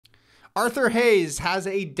Arthur Hayes has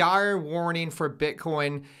a dire warning for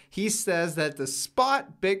Bitcoin. He says that the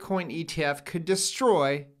spot Bitcoin ETF could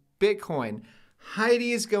destroy Bitcoin.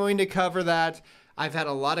 Heidi is going to cover that. I've had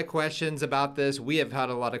a lot of questions about this. We have had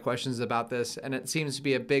a lot of questions about this, and it seems to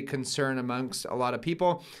be a big concern amongst a lot of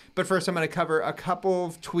people. But first, I'm going to cover a couple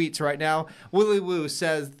of tweets right now. Willy Woo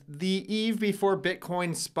says, the eve before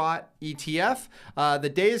Bitcoin spot ETF, the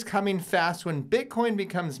day is coming fast when Bitcoin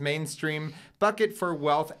becomes mainstream bucket for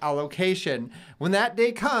wealth allocation. When that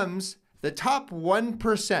day comes, the top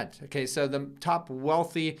 1%, okay, so the top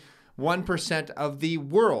wealthy 1% of the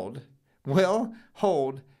world will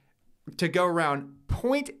hold to go around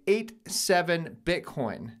 0.87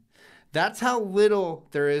 Bitcoin. That's how little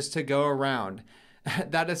there is to go around.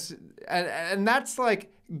 That is, and that's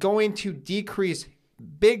like going to decrease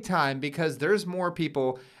big time because there's more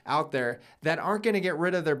people out there that aren't going to get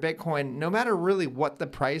rid of their Bitcoin no matter really what the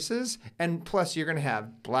price is. And plus you're going to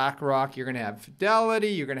have BlackRock, you're going to have Fidelity,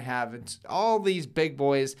 you're going to have all these big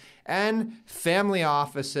boys and family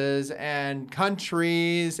offices and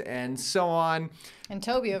countries and so on. And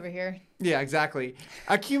Toby over here. Yeah, exactly.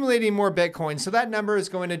 Accumulating more Bitcoin. So that number is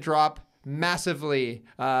going to drop massively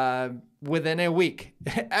within a week.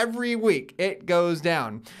 Every week it goes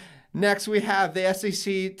down. Next, we have the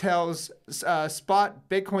SEC tells spot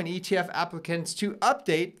Bitcoin ETF applicants to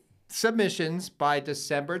update submissions by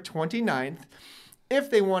December 29th if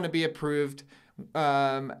they want to be approved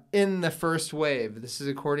in the first wave. This is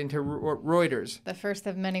according to Reuters. The first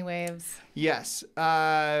of many waves. Yes.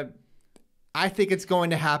 I think it's going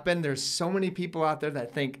to happen. There's so many people out there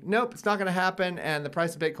that think, nope, it's not going to happen, and the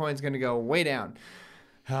price of Bitcoin is going to go way down.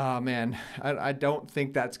 Oh, man, I don't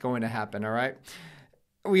think that's going to happen, all right?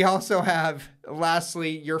 We also have, lastly,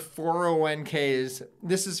 your 401ks.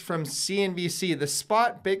 This is from CNBC. The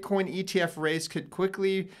spot Bitcoin ETF race could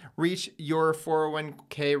quickly reach your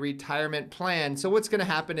 401k retirement plan. So what's going to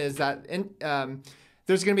happen is that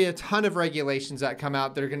there's going to be a ton of regulations that come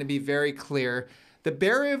out that are going to be very clear. The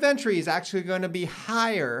barrier of entry is actually going to be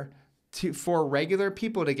higher for regular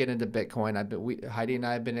people to get into Bitcoin. Heidi and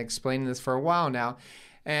I have been explaining this for a while now.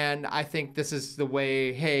 And I think this is the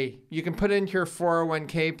way, hey, you can put it into your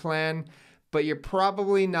 401k plan, but you're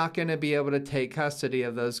probably not going to be able to take custody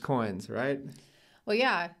of those coins, right? Well,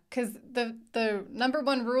 yeah, because the number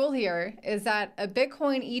one rule here is that a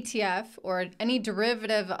Bitcoin ETF or any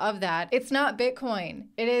derivative of that, it's not Bitcoin.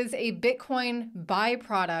 It is a Bitcoin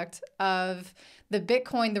byproduct of the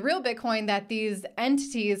Bitcoin, the real Bitcoin that these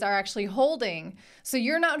entities are actually holding. So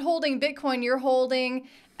you're not holding Bitcoin, you're holding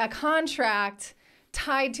a contract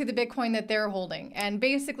tied to the Bitcoin that they're holding. And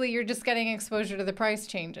basically you're just getting exposure to the price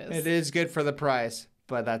changes. It is good for the price,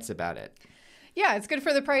 but that's about it. Yeah, it's good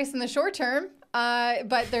for the price in the short term,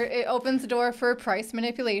 but it opens the door for price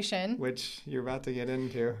manipulation. Which you're about to get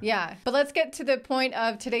into. Yeah, but let's get to the point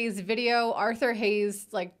of today's video. Arthur Hayes,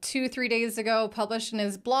 like 2-3 days ago, published in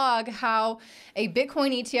his blog how a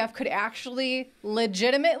Bitcoin ETF could actually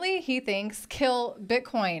legitimately, he thinks, kill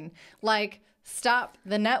Bitcoin. Like, stop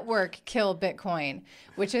the network, kill Bitcoin,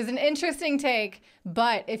 which is an interesting take.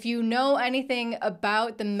 But if you know anything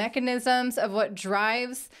about the mechanisms of what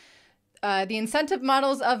drives the incentive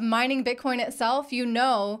models of mining Bitcoin itself, you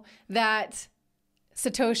know that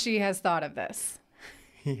Satoshi has thought of this.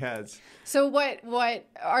 He has. So what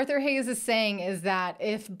Arthur Hayes is saying is that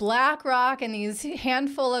if BlackRock and these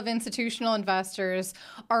handful of institutional investors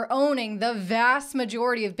are owning the vast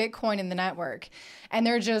majority of Bitcoin in the network, and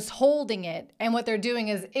they're just holding it, and what they're doing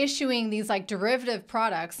is issuing these like derivative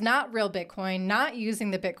products, not real Bitcoin, not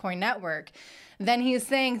using the Bitcoin network, then he's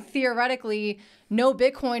saying theoretically no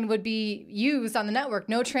Bitcoin would be used on the network,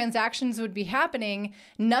 no transactions would be happening,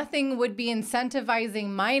 nothing would be incentivizing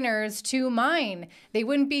miners to mine. They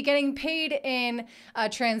wouldn't be getting paid in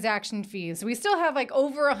transaction fees. We still have like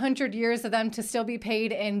over 100 years of them to still be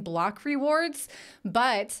paid in block rewards,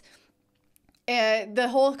 but the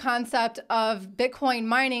whole concept of Bitcoin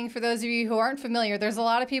mining, for those of you who aren't familiar, there's a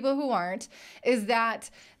lot of people who aren't, is that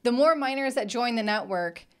the more miners that join the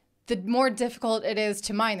network, the more difficult it is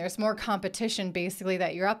to mine. There's more competition basically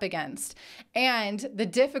that you're up against. And the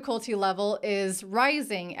difficulty level is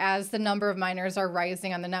rising as the number of miners are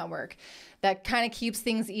rising on the network. That kind of keeps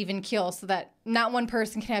things even keel so that not one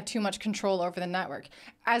person can have too much control over the network.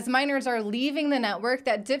 As miners are leaving the network,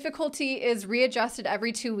 that difficulty is readjusted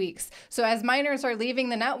every 2 weeks. So as miners are leaving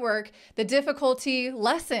the network, the difficulty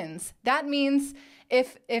lessens. That means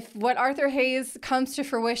if what Arthur Hayes comes to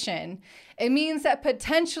fruition, it means that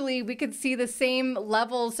potentially we could see the same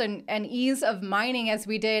levels and ease of mining as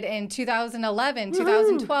we did in 2011,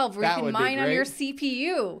 2012, where That you would can be mine on your great.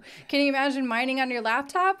 CPU. Can you imagine mining on your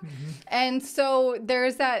laptop? And so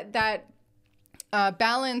there's that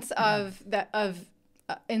balance of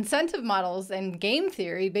incentive models and game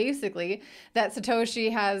theory, basically, that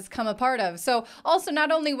Satoshi has come a part of. So also,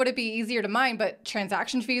 not only would it be easier to mine, but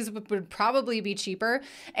transaction fees would probably be cheaper.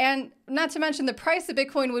 And not to mention the price of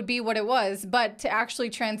Bitcoin would be what it was, but to actually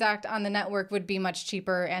transact on the network would be much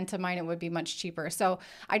cheaper, and to mine it would be much cheaper. So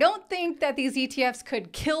I don't think that these ETFs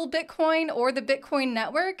could kill Bitcoin or the Bitcoin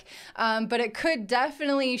network, but it could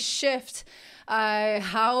definitely shift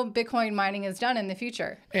how Bitcoin mining is done in the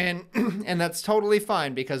future. And that's totally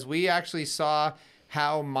fine, because we actually saw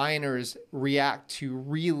how miners react to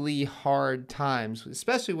really hard times,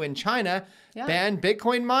 especially when China banned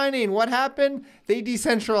Bitcoin mining. What happened? They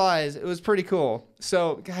decentralized. It was pretty cool.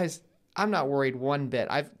 So guys, I'm not worried one bit.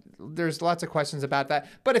 There's lots of questions about that.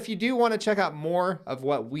 But if you do want to check out more of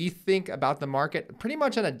what we think about the market pretty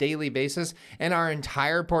much on a daily basis and our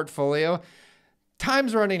entire portfolio,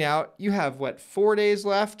 time's running out. You have, 4 days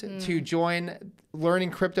left to join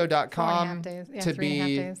learningcrypto.com 4.5 days. Yeah, to 3.5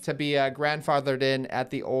 be days. grandfathered in at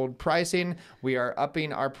the old pricing. We are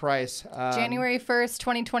upping our price. January 1st,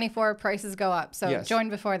 2024, prices go up. So Yes. join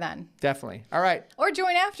before then. Definitely. All right. Or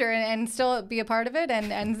join after and still be a part of it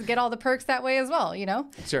and get all the perks that way as well, you know?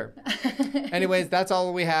 Sure. Anyways, that's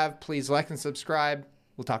all we have. Please like and subscribe.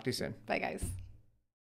 We'll talk to you soon. Bye, guys.